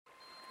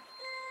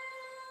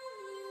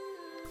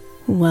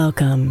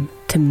Welcome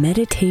to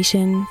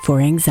Meditation for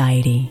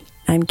Anxiety.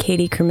 I'm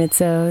Katie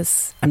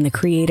Kermitzos. I'm the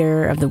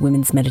creator of the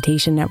Women's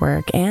Meditation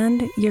Network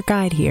and your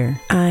guide here.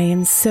 I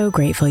am so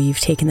grateful you've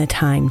taken the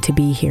time to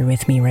be here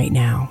with me right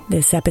now.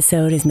 This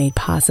episode is made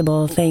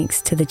possible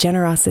thanks to the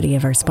generosity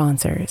of our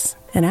sponsors.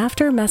 And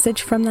after a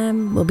message from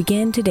them, we'll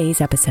begin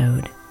today's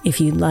episode. If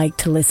you'd like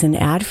to listen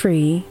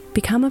ad-free,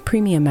 become a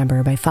premium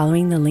member by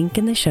following the link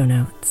in the show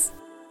notes.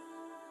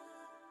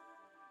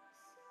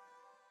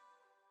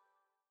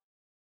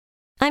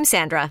 I'm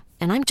Sandra,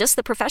 and I'm just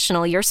the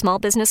professional your small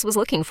business was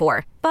looking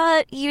for.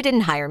 But you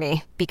didn't hire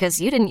me because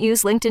you didn't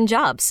use LinkedIn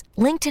Jobs.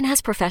 LinkedIn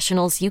has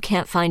professionals you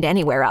can't find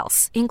anywhere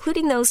else,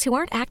 including those who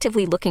aren't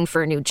actively looking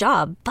for a new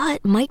job,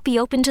 but might be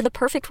open to the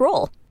perfect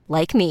role,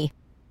 like me.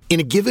 In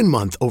a given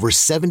month, over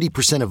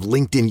 70% of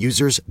LinkedIn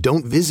users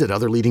don't visit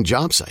other leading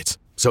job sites.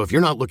 So if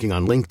you're not looking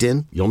on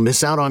LinkedIn, you'll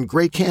miss out on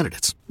great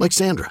candidates like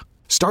Sandra.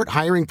 Start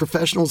hiring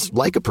professionals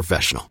like a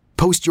professional.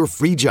 Post your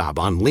free job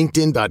on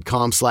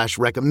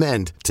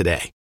linkedin.com/recommend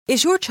today.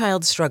 Is your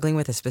child struggling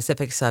with a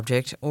specific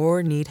subject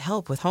or need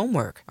help with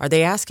homework? Are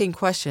they asking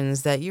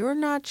questions that you're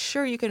not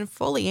sure you can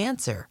fully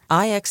answer?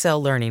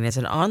 IXL Learning is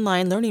an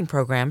online learning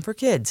program for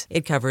kids.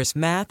 It covers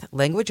math,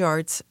 language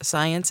arts,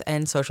 science,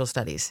 and social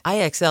studies.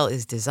 IXL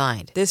is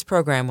designed. This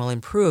program will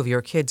improve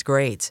your kids'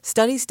 grades.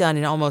 Studies done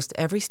in almost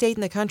every state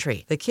in the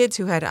country. The kids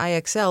who had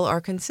IXL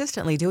are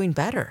consistently doing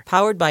better.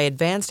 Powered by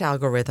advanced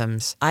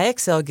algorithms,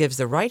 IXL gives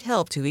the right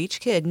help to each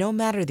kid no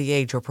matter the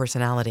age or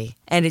personality.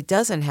 And it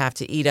doesn't have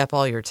to eat up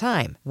all your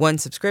time. One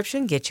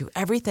subscription gets you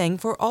everything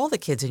for all the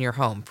kids in your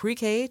home,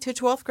 pre-K to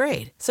 12th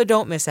grade. So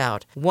don't miss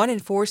out. 1 in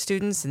 4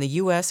 students in the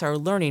U.S. are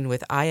learning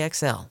with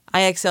IXL.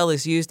 IXL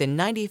is used in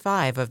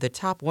 95 of the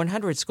top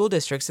 100 school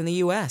districts in the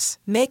U.S.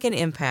 Make an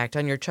impact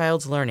on your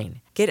child's learning.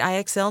 Get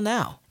IXL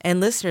now. And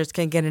listeners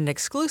can get an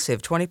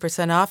exclusive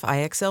 20% off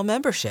IXL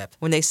membership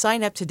when they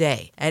sign up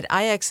today at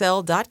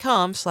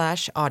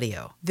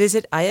IXL.com/audio.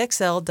 Visit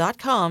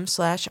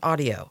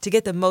IXL.com/audio to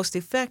get the most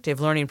effective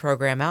learning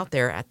program out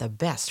there at the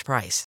best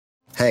price.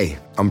 Hey,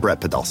 I'm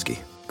Brett Podolsky,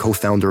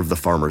 co-founder of The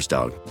Farmer's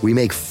Dog. We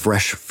make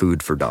fresh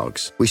food for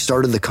dogs. We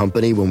started the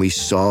company when we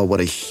saw what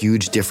a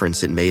huge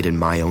difference it made in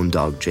my own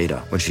dog,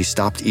 Jada, when she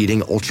stopped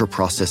eating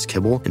ultra-processed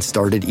kibble and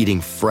started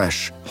eating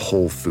fresh,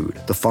 whole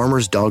food. The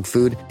Farmer's Dog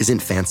food isn't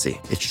fancy.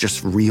 It's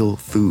just real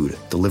food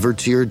delivered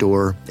to your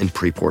door in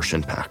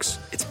pre-portioned packs.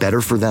 It's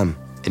better for them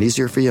and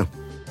easier for you.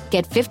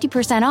 Get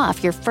 50%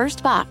 off your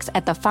first box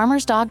at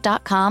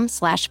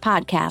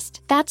thefarmersdog.com/podcast.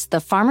 That's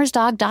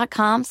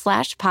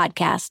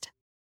thefarmersdog.com/podcast.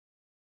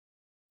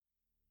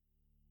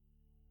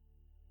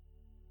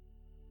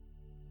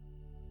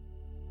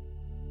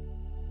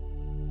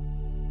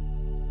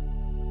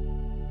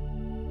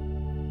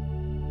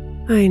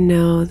 I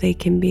know they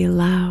can be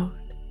loud,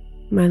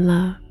 my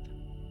love,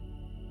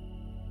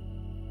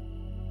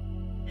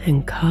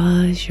 and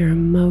cause your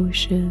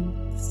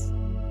emotions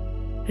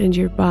and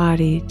your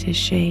body to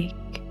shake.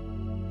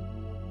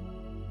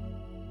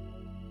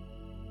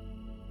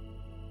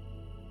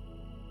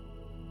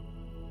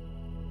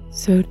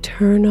 So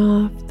turn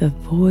off the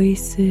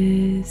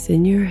voices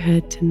in your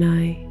head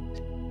tonight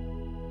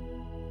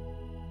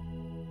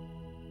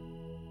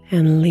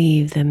and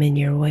leave them in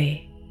your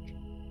wake.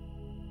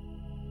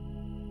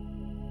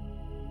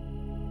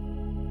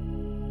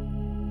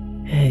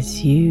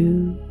 As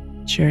you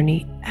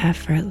journey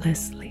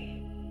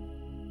effortlessly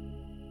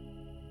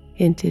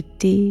into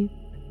deep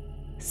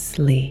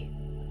sleep.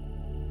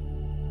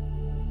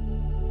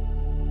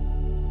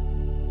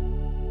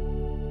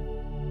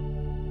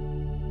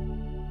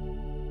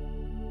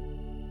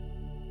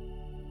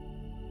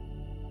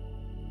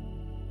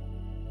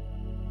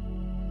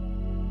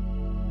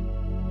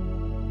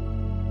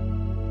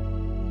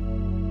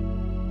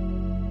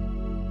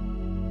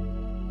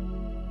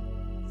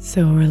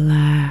 So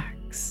relax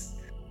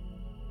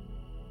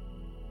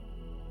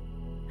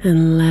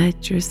and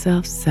let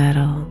yourself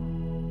settle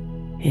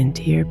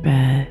into your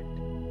bed.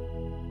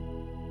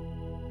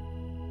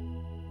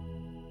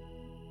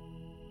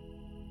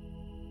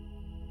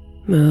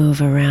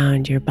 Move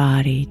around your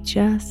body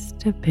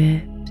just a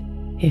bit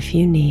if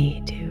you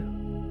need to,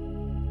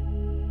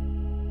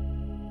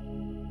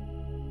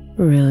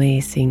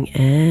 releasing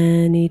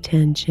any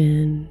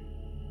tension,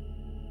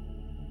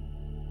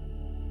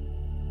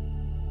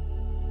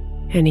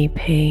 any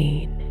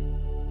pain,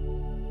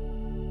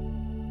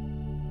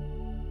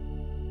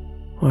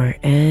 or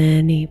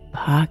any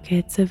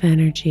pockets of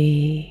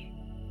energy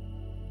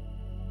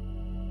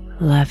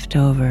left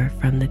over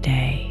from the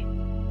day.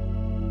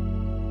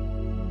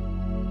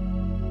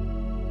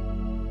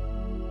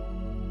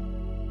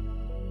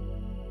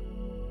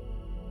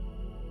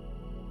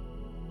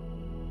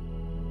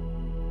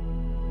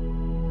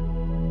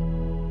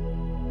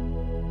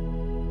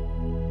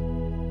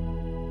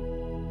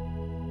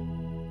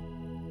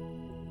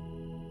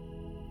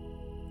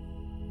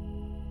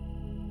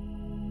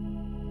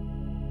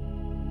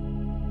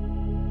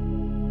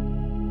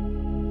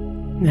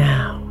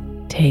 Now,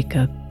 take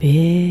a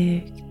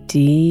big,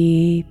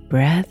 deep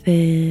breath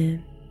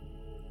in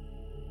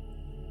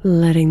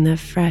letting the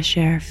fresh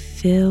air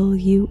fill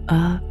you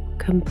up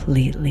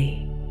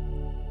completely.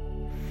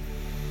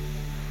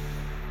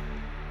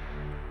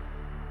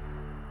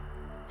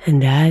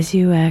 And as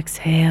you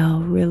exhale,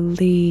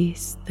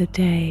 release the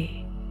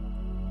day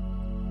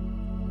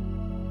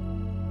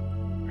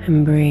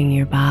and bring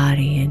your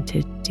body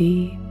into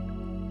deep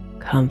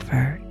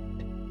comfort.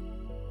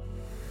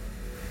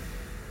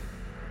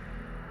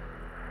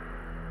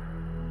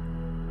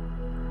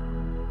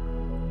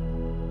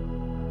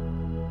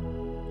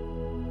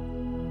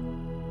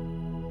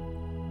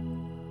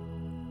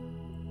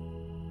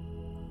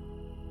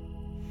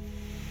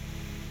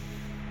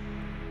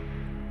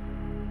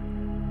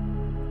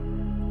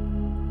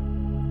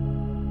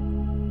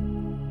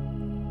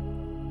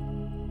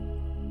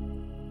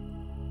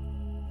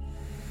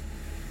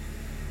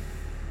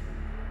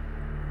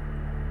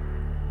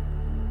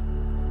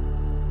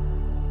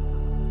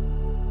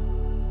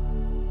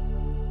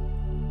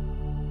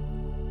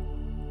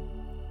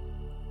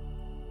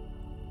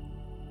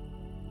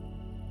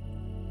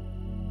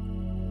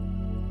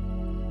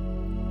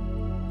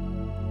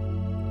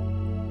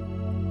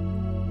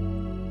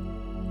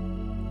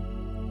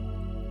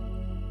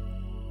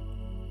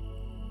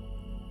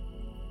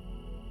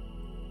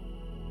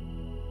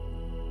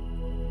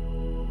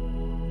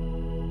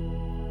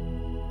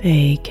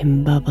 They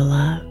can bubble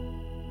up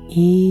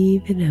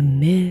even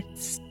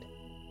amidst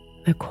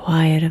the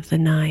quiet of the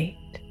night.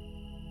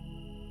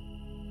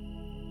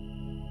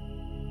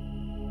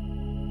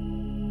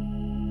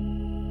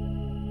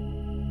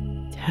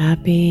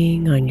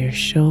 Tapping on your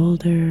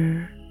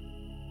shoulder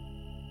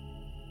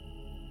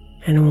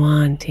and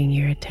wanting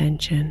your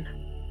attention.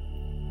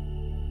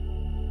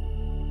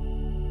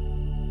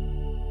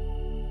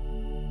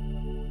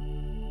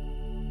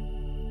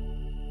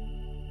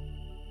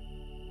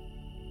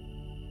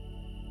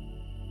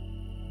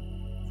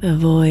 The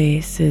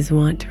voices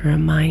want to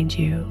remind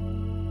you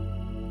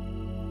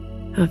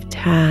of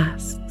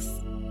tasks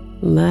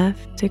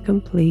left to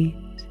complete,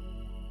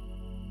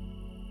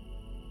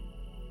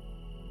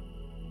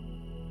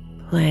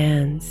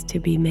 plans to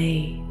be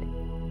made,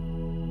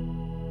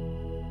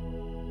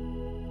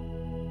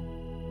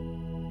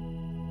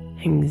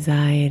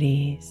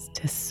 anxieties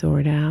to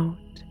sort out,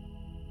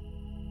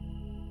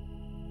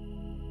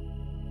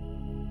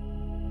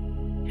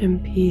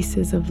 and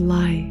pieces of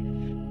life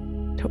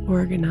to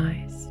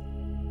organize.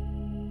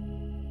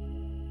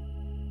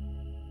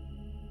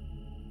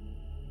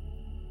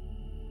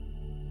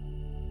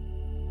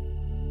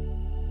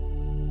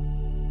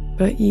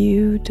 But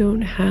you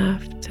don't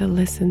have to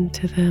listen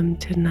to them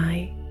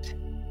tonight,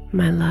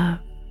 my love.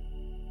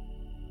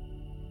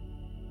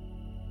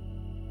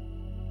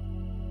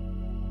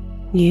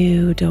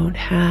 You don't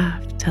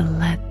have to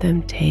let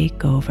them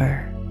take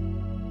over.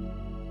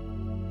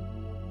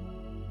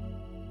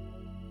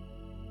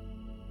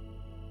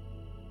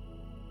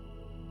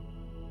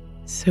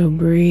 So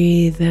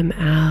breathe them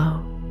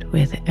out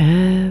with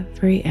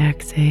every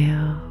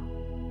exhale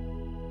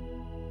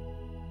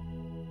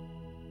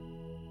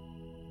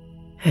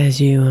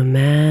as you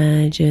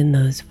imagine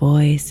those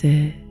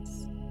voices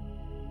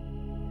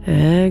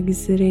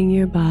exiting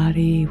your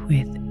body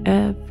with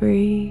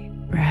every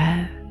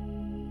breath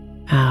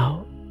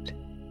out.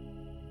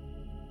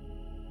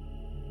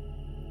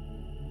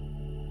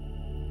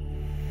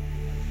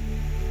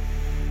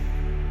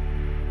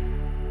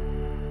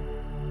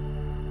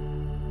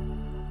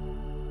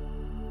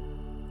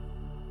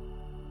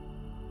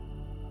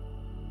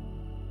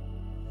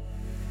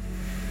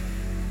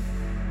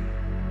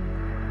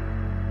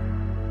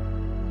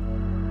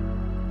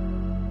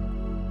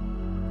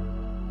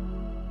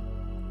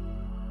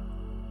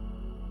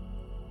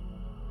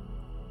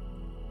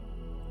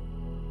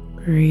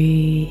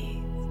 Breathe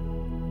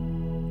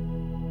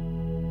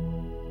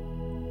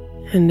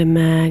and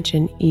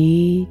imagine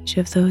each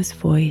of those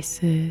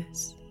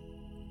voices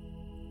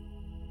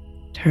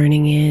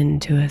turning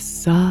into a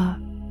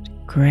soft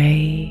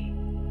gray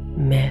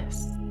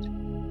mist.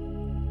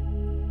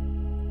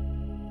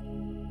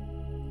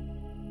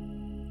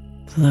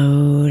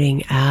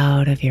 Floating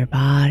out of your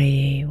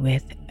body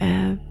with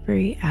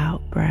every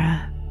out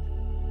breath.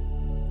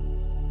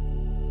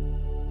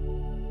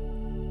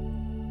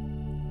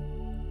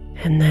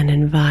 And then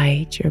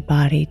invite your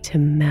body to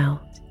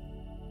melt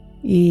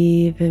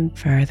even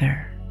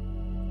further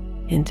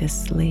into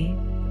sleep.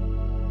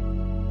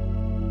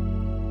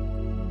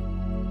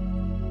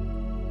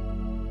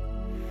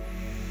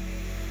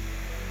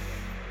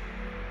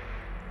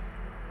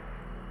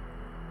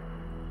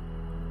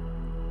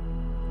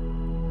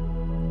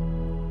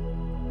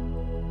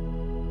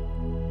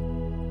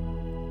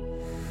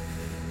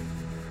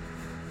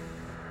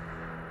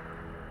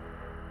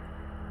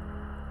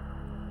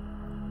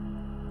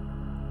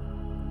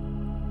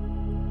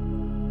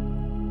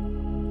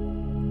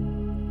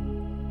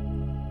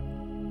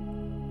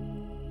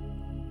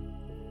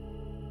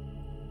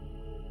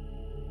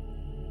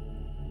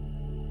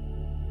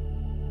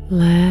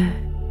 Let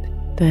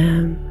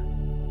them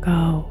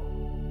go.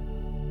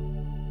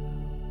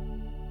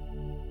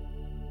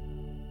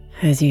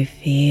 As you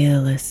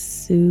feel a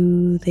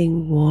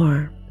soothing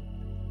warmth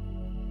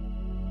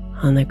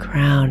on the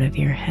crown of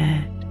your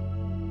head.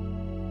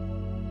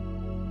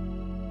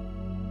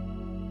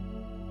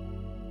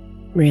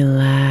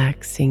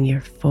 Relaxing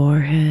your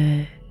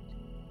forehead,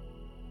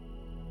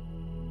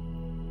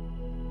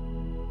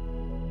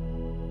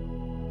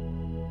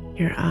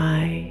 your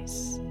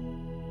eyes,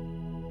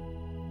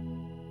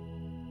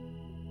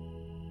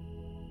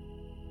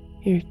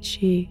 your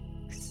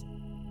cheeks,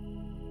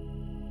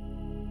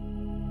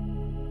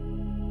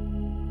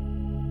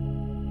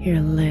 your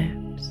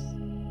lips,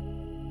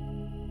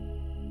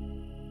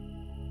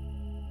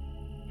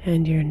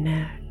 and your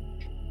neck.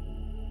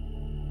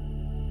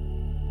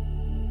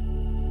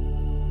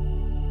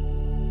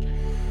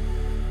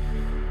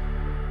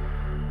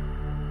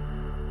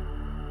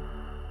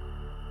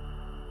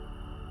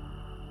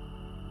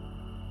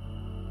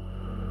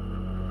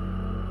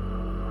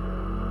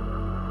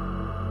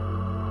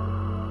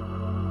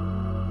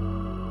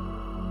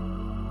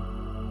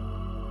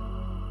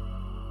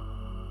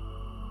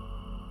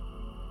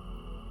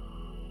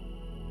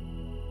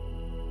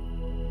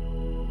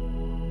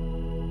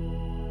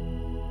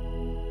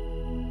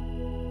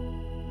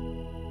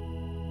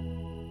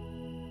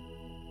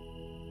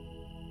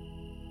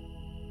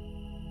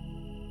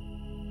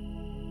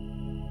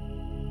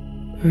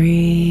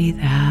 Breathe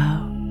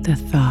out the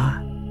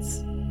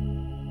thoughts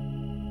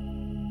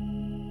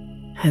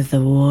as the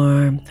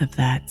warmth of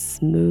that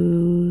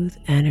smooth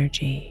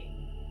energy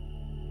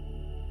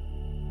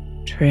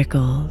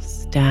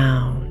trickles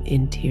down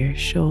into your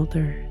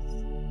shoulders,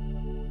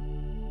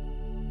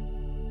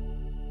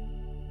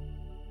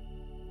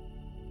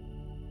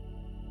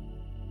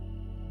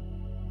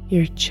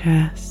 your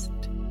chest,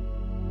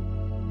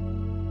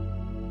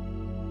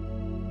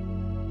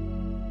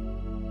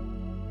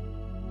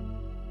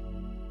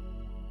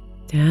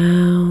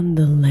 down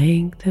the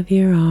length of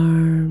your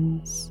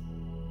arms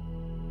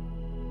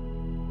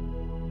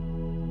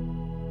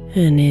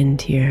and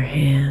into your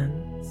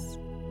hands.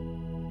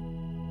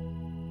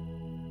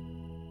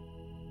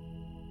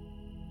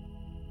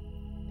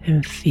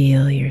 And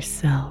feel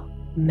yourself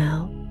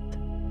melt.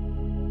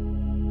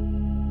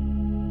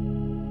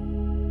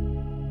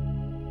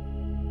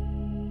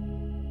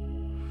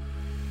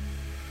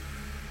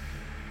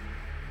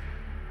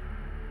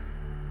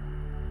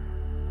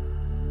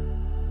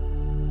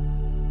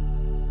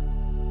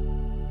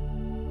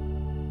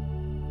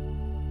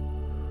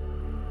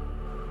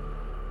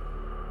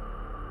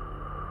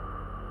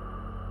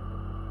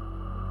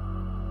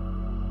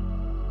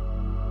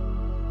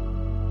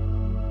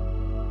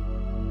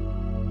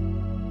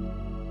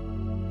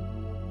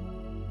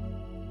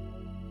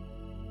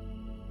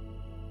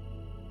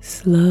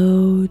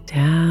 Slow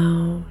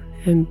down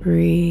and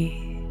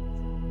breathe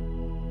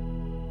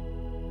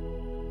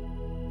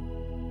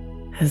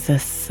as the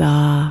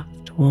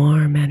soft,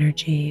 warm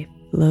energy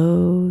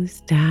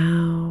flows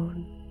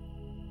down,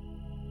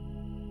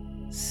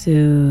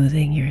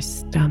 soothing your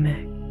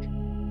stomach,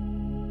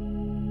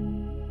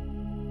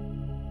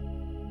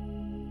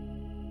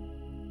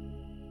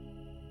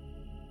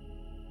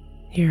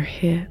 your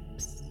hips,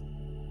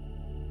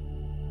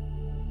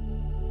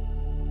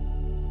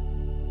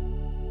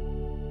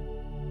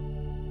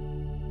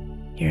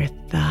 your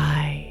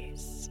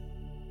thighs,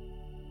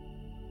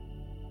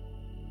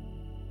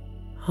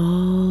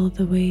 all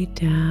the way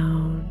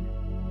down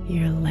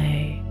your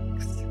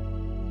legs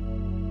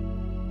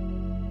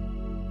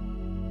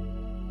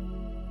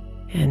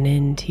and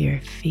into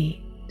your feet.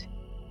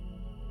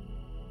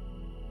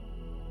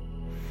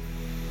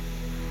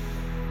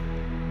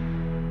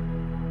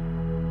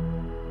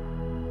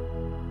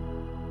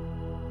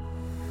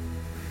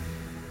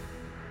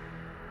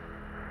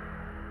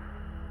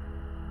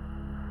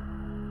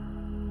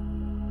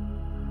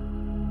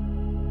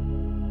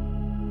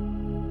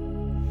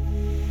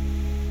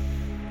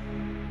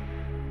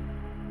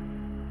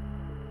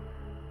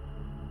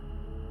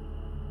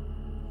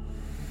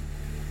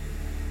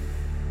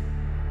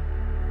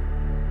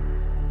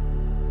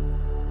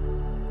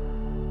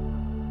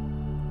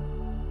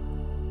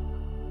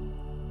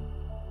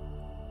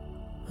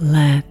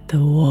 Let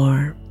the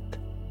warmth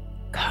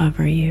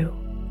cover you.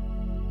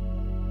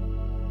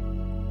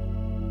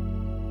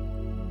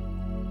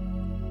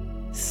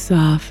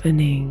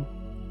 Softening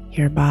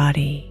your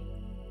body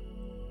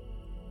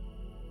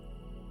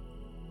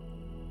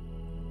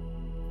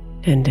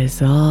and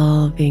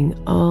dissolving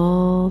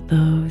all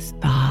those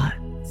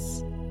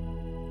thoughts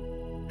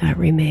that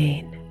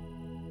remain.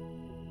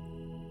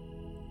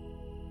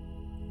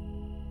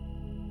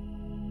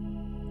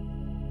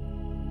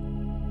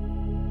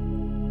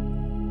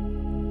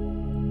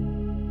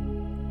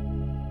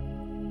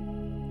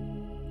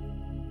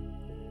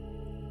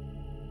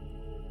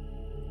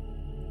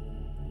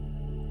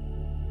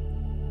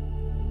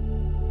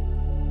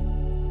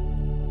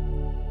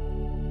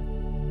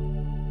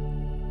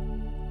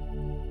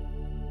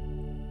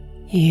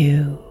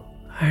 You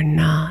are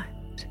not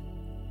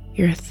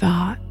your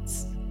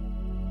thoughts.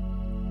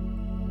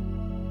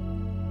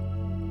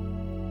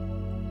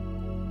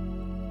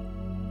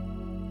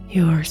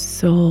 Your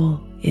soul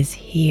is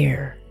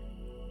here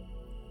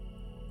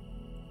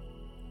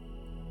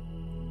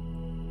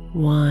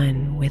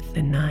one with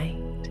the night.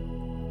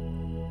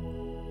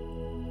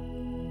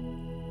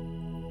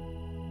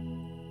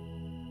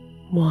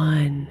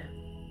 One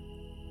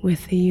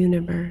with the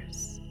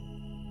universe.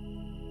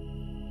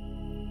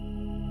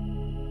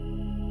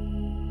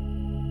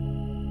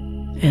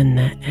 And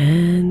the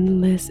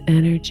endless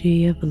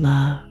energy of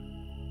love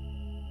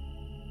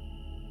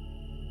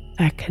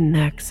that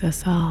connects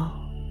us all.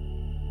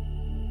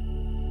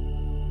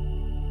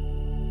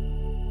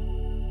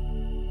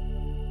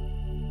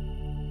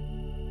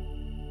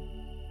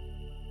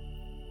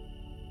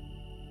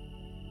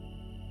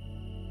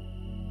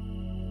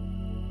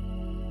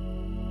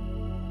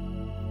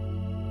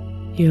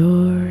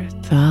 Your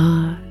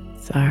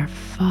thoughts are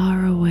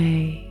far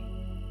away,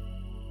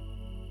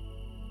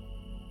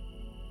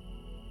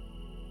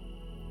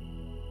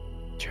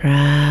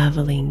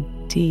 traveling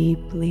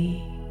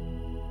deeply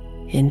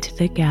into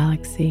the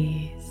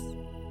galaxies,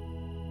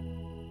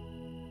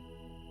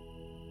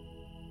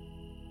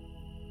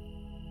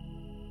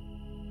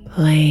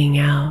 playing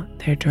out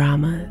their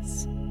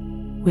dramas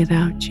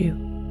without you.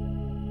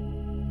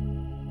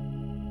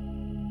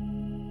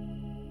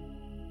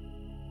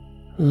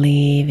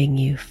 Leaving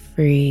you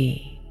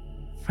free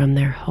from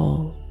their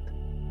hold.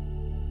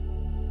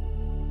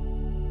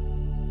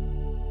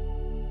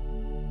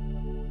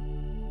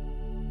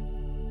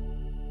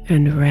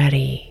 And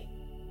ready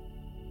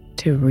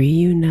to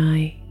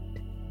reunite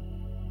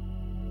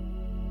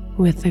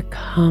with the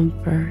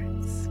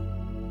comforts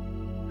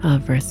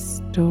of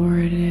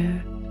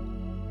restorative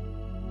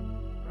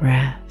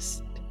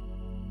rest.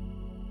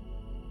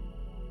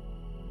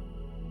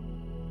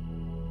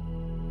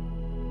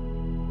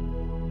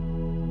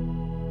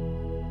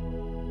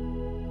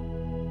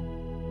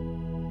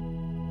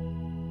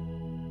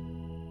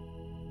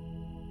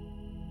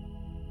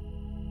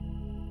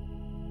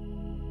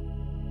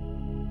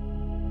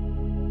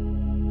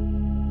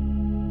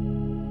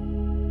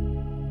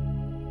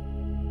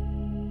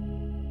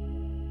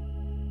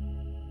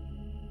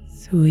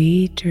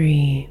 Sweet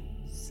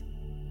dreams,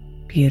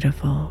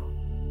 beautiful.